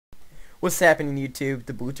What's happening, YouTube?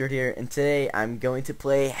 The Blue Turd here, and today I'm going to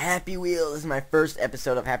play Happy Wheels. This is my first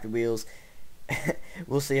episode of Happy Wheels.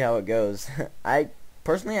 We'll see how it goes.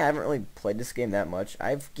 Personally, I haven't really played this game that much.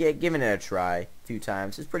 I've given it a try a few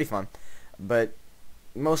times. It's pretty fun, but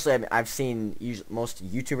mostly I've seen most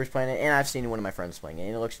YouTubers playing it, and I've seen one of my friends playing it,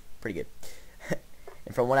 and it looks pretty good.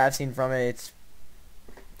 And from what I've seen from it, it's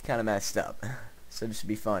kind of messed up. So this should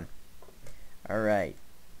be fun. All right.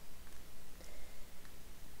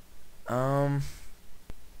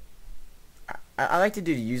 I like to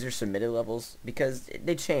do user submitted levels because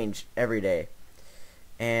they change every day,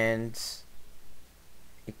 and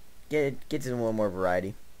it gets in a little more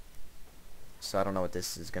variety. So I don't know what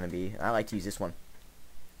this is gonna be. I like to use this one.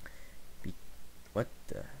 What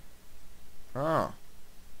the? Oh,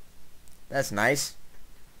 that's nice.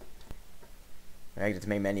 I get to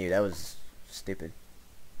main menu. That was stupid.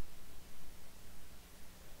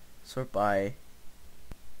 Sort by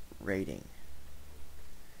rating.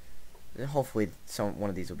 Hopefully one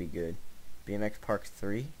of these will be good. BMX Park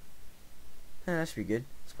 3. That should be good.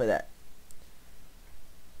 Let's play that.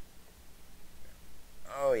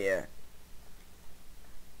 Oh yeah.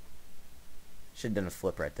 Should have done a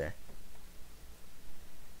flip right there.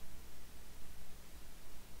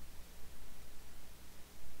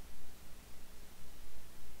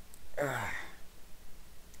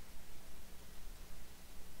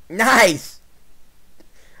 Nice!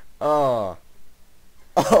 Oh.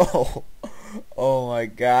 Oh. Oh my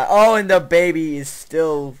god. Oh, and the baby is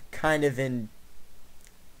still kind of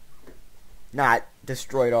not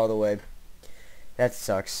destroyed all the way. That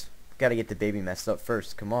sucks. Gotta get the baby messed up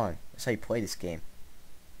first. Come on. That's how you play this game.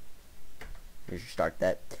 Here's your start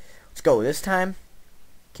that. Let's go. This time,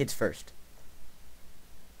 kids first.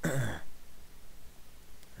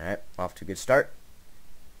 Alright, off to a good start.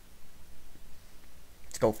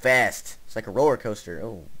 Let's go fast. It's like a roller coaster.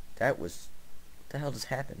 Oh, that was... What the hell just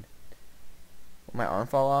happened? Will my arm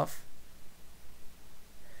fall off?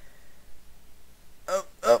 Oh,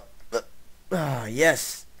 oh, oh. Ah,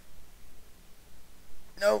 yes.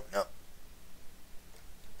 No, no.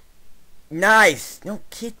 Nice. No,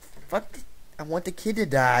 kid. Fuck. I want the kid to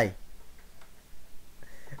die.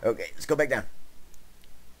 Okay, let's go back down.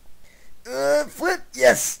 Flip.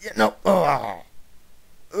 Yes. Yeah, no. Oh.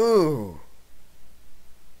 Ooh.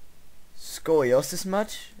 Scoliosis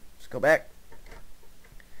much? Let's go back.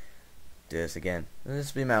 Do this again.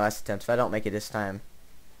 This will be my last attempt. If I don't make it this time,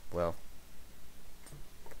 well,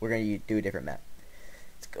 we're going to do a different map.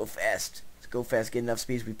 Let's go fast. Let's go fast. Get enough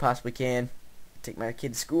speed as we possibly can. Take my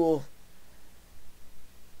kid to school.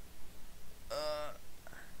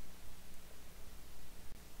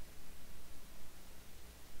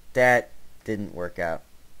 That didn't work out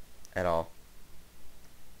at all.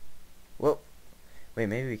 Whoa. Wait,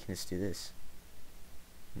 maybe we can just do this.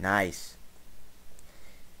 Nice.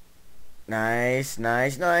 Nice,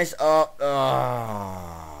 nice, nice. Oh,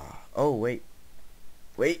 oh. Oh, wait.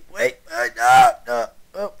 Wait, wait. No, no.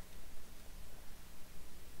 Oh.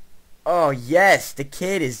 Oh, yes. The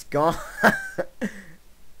kid is gone.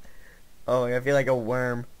 Oh, I feel like a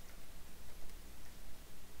worm.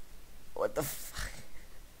 What the fuck?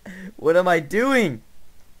 What am I doing?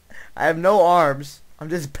 I have no arms. I'm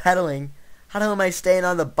just pedaling. How the hell am I staying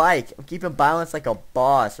on the bike? I'm keeping balance like a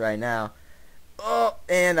boss right now. Oh,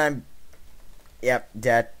 and I'm... Yep,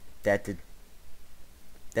 that did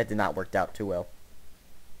not work out too well.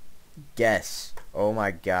 Guess. Oh my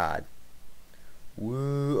god.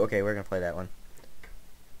 Woo. Okay, we're gonna play that one.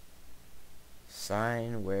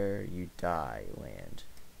 Sign where you die land.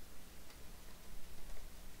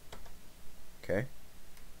 Okay.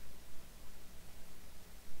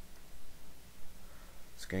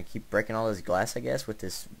 Just gonna keep breaking all this glass, I guess, with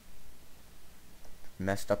this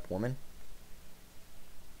messed up woman.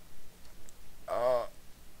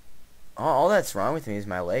 All that's wrong with me is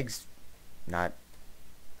my legs not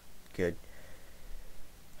good.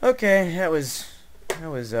 Okay, that was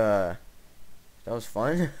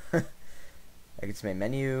fun. I get to my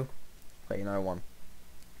menu, play another one.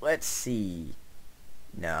 Let's see.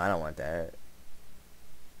 No, I don't want that.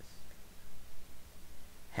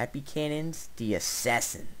 Happy Cannons, the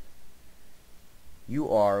Assassin.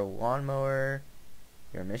 You are a lawnmower.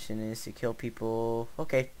 Your mission is to kill people.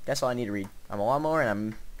 Okay, that's all I need to read. I'm a lawnmower and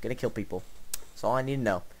I'm gonna kill people. That's all I need to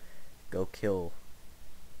know. Go kill.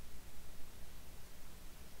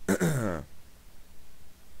 This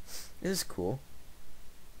is cool.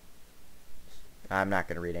 I'm not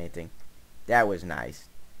gonna read anything. That was nice.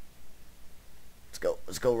 Let's go.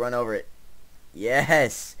 Let's go run over it.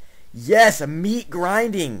 Yes. Yes, a meat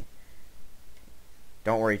grinding.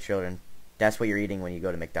 Don't worry, children. That's what you're eating when you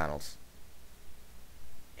go to McDonald's.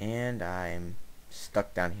 And And I'm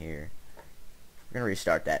stuck down here. We're gonna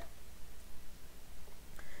restart that.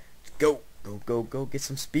 Go, go, go, go, get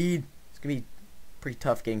some speed. It's gonna be pretty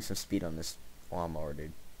tough getting some speed on this lawnmower,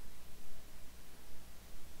 dude.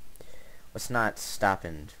 Let's not stop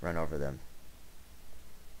and run over them.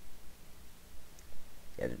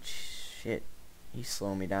 Yeah, dude, shit. He's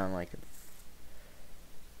slowing me down like a...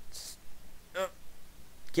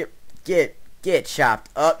 Get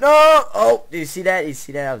chopped up. No! Oh, did you see that? You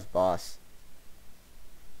see that? I was boss.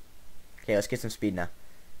 Okay, let's get some speed now.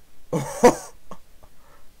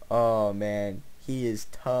 Oh, man. He is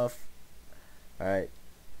tough. Alright.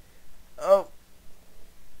 Oh.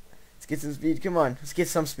 Let's get some speed. Come on. Let's get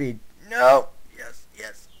some speed. No. Yes,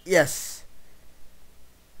 yes, yes.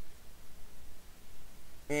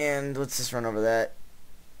 And let's just run over that.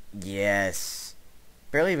 Yes.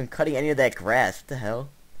 Barely even cutting any of that grass. What the hell?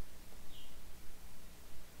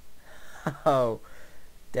 Oh.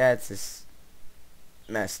 That's just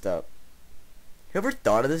messed up. Whoever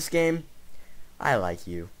thought of this game? I like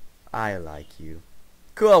you. I like you.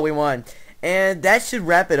 Cool, we won. And that should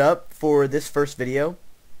wrap it up for this first video.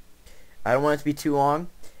 I don't want it to be too long.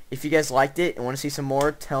 If you guys liked it and want to see some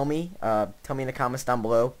more, tell me. Tell me in the comments down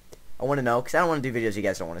below. I want to know, because I don't want to do videos you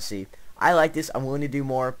guys don't want to see. I like this. I'm willing to do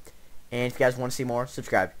more. And if you guys want to see more,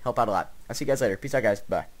 subscribe. Help out a lot. I'll see you guys later. Peace out, guys.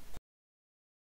 Bye.